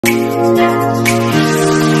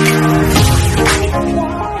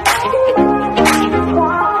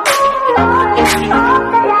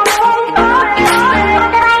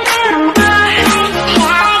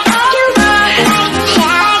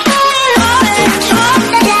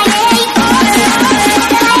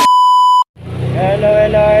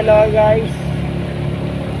Hello guys,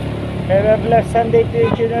 have a blessed Sunday to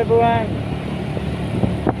each and everyone.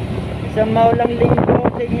 Isang maulang linggo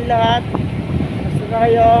sa inyong lahat. Gusto na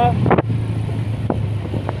kayo?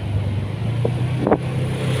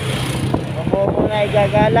 Ako muna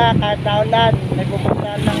igagala kahit naulan.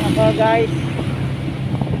 Nagpupuntahan lang ako guys.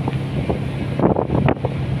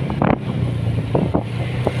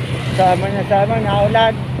 Sama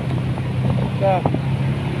naulan. So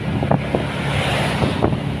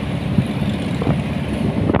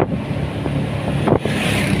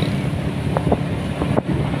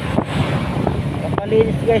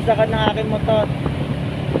Ngpalinis guys ako ng aking motor.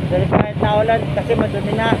 Dahil kahit naulan kasi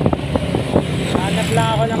madumi na. Hanap lang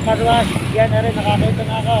ako ng karwas. Yan na rin, nakakita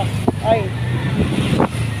na ako. Ay,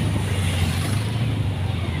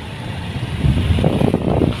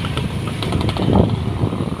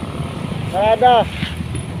 sarado.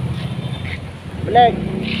 Balik.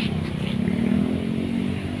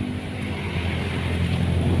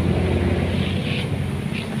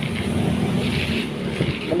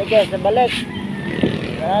 Balik guys, balik.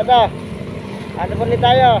 Sarado. Ano po ulit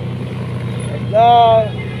tayo? Let's go.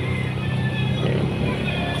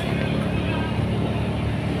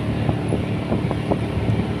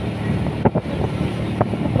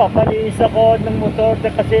 Papalinis ako ng motor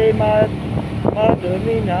kasi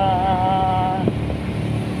madumi na.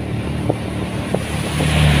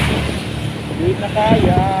 Hindi na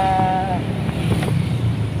kaya.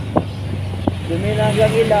 Dumi na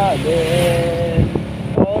hanggang ilalim.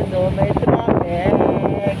 Oh no, may traffic.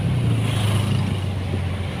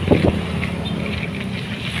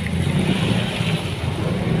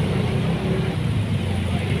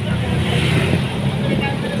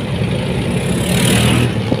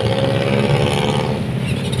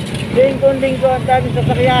 Lingkong-lingko ang daming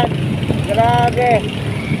sasakyan. Grabe.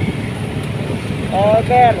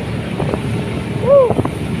 Over. Woo!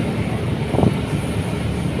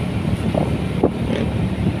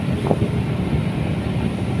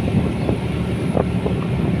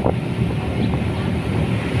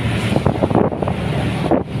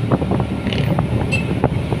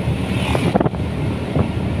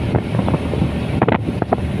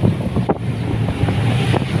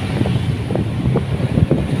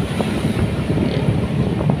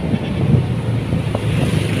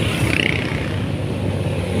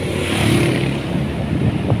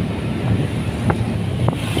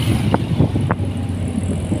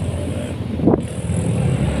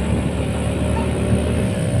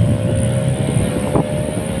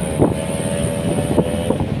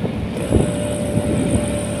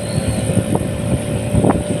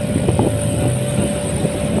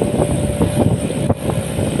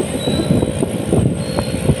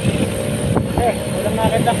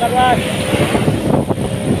 Magandang karwas.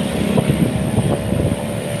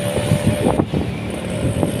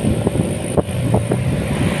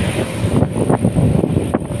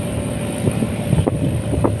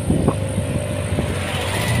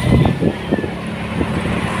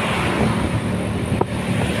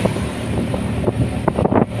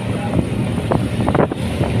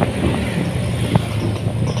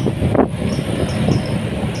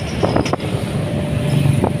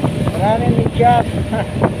 Maraming midjot.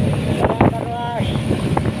 Mga karwas.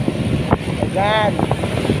 Agan.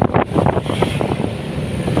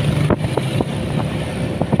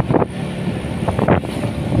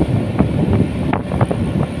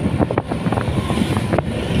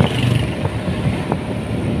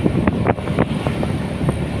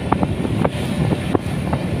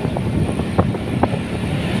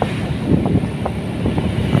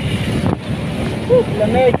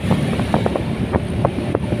 Lamig.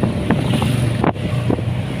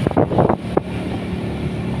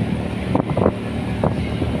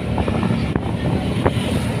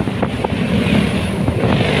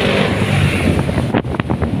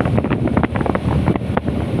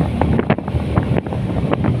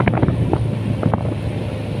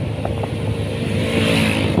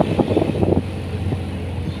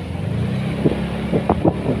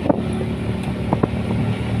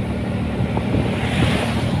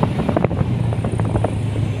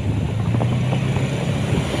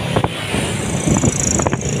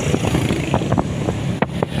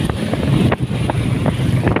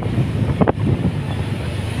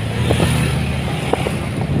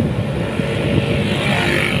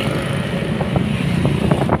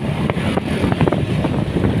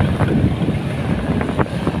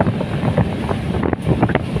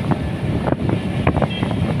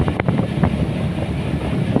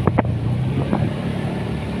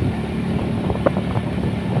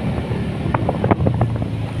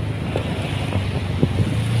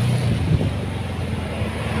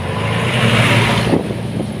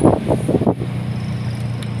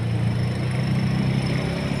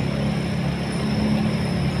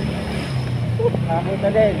 na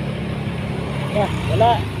din.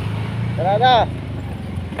 Wala. Sarada.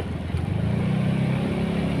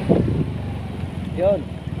 Yun.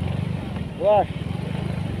 Wash.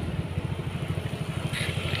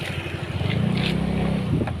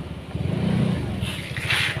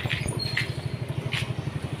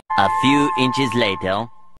 A few inches later.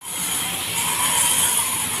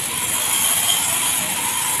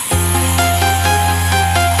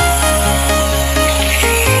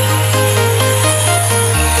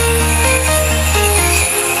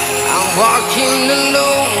 Walking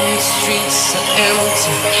alone, the streets are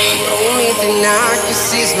empty. The only thing I can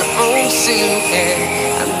see is my own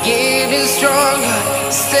silhouette. I'm getting stronger,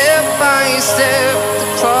 step by step. The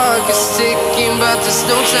clock is ticking, but there's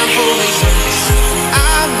no time for regrets.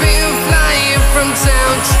 I've been flying from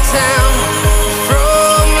town to town,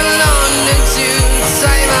 from London to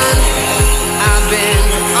Taiwan. I've been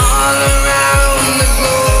all around the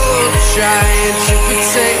globe, trying to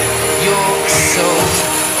protect your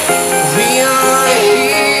soul. We are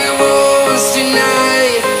heroes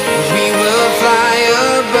tonight. We will fly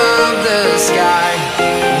above the sky.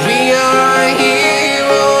 We are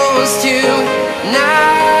heroes tonight.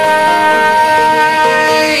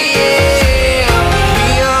 Yeah.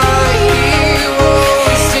 We are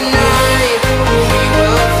heroes tonight. We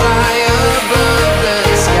will fly above the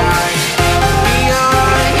sky. We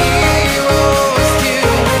are heroes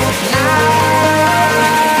tonight.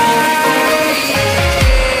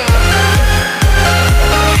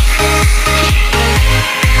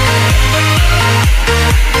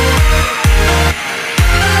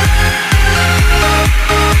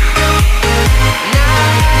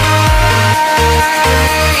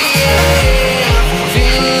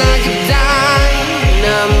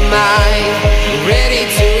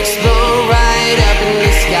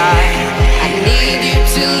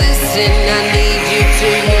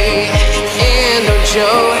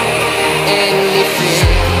 Show anything.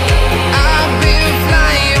 I've been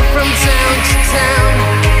flying from town to town,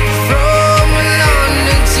 from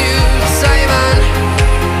London to Taiwan.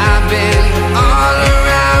 I've been all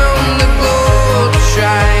around the globe,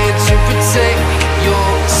 trying to protect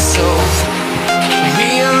your soul.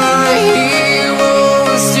 We are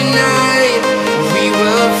heroes tonight. We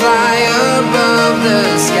will fly above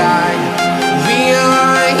the sky. We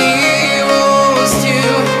are heroes tonight.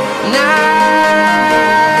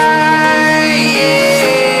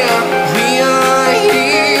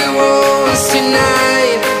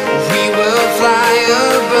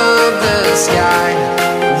 Sky.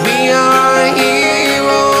 We are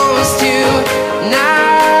heroes tonight.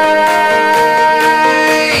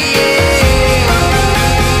 Yeah.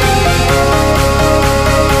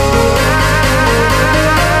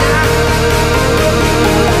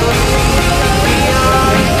 We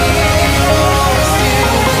are heroes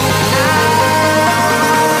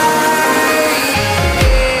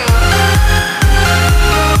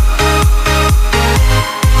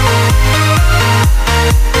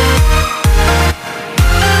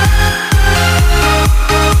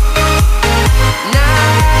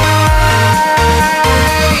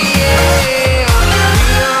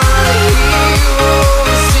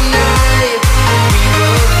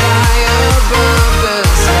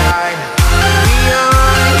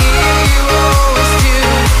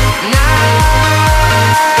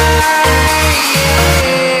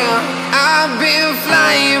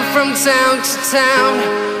town to town,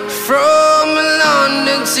 from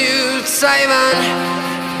London to Taiwan.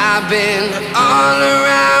 I've been all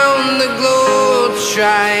around the globe,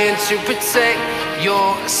 trying to protect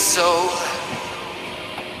your soul.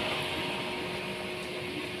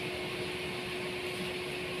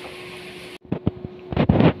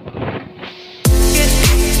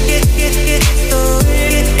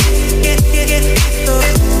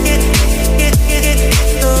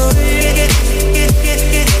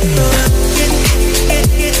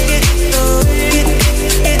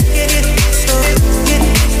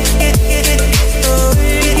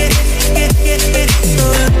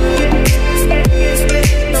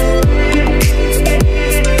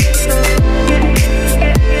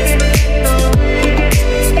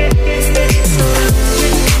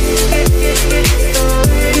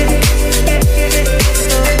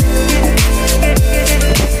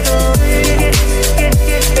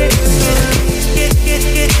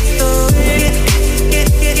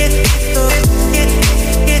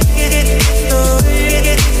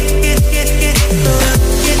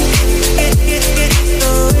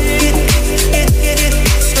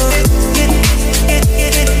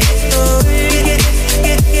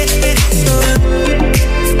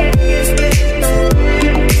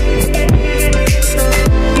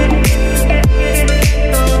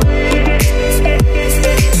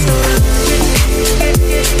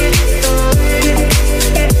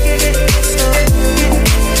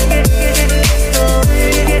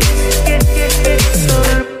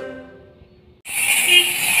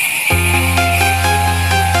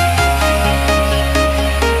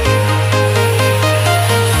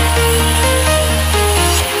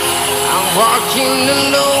 Walking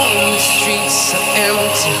alone, the streets are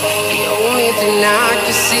empty. The only thing I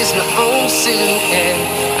can see is my own silhouette.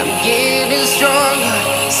 I'm getting stronger,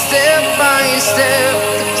 step by step.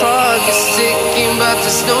 The clock is ticking, but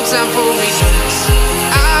there's no time for regrets.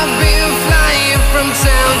 I've been flying from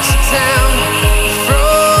town to town,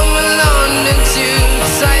 from London to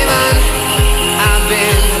Taiwan. I've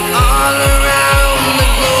been all around the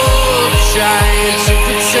globe, trying to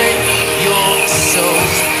protect your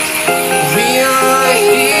soul. We are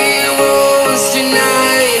heroes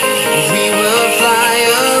tonight. We will fly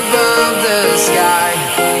above the sky.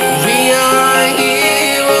 We are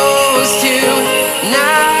heroes tonight.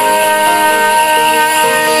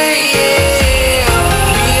 Yeah.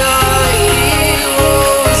 We are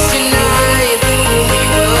heroes tonight. We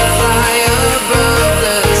will fly above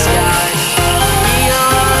the sky. We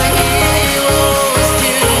are heroes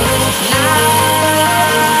tonight.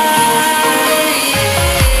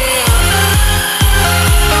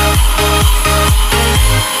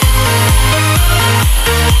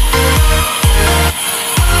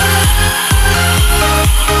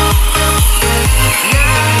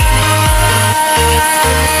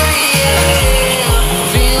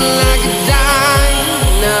 Feel like a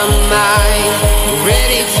dynamite,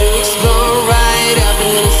 ready to explode right up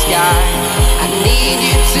in the sky. I need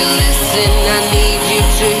you to listen, I need you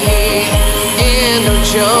to hear, and don't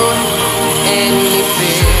show, and